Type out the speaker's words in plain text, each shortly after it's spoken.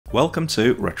Welcome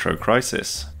to Retro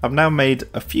Crisis. I've now made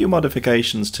a few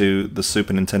modifications to the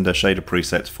Super Nintendo shader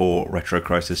preset for Retro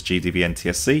Crisis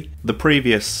GDV-NTSC. The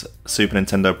previous Super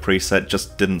Nintendo preset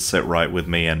just didn't sit right with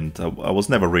me and I was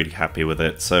never really happy with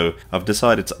it, so I've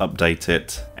decided to update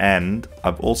it, and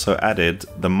I've also added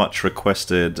the much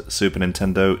requested Super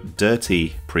Nintendo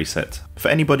Dirty preset. For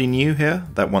anybody new here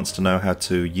that wants to know how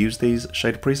to use these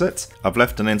shader presets, I've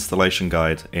left an installation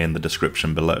guide in the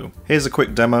description below. Here's a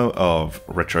quick demo of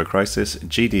Retro Crisis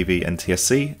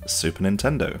GDV-NTSC Super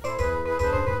Nintendo.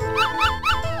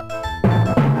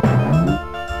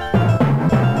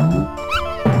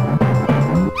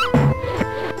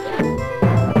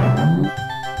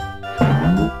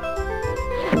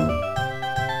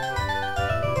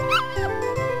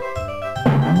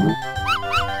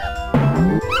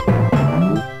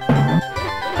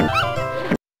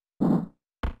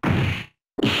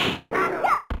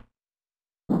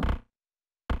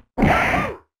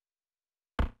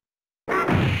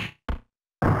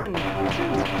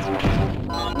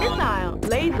 Missile,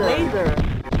 laser.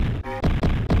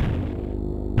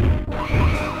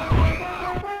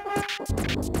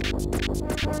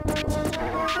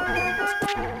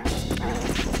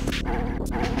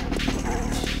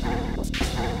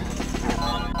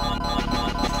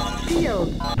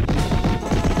 Shield.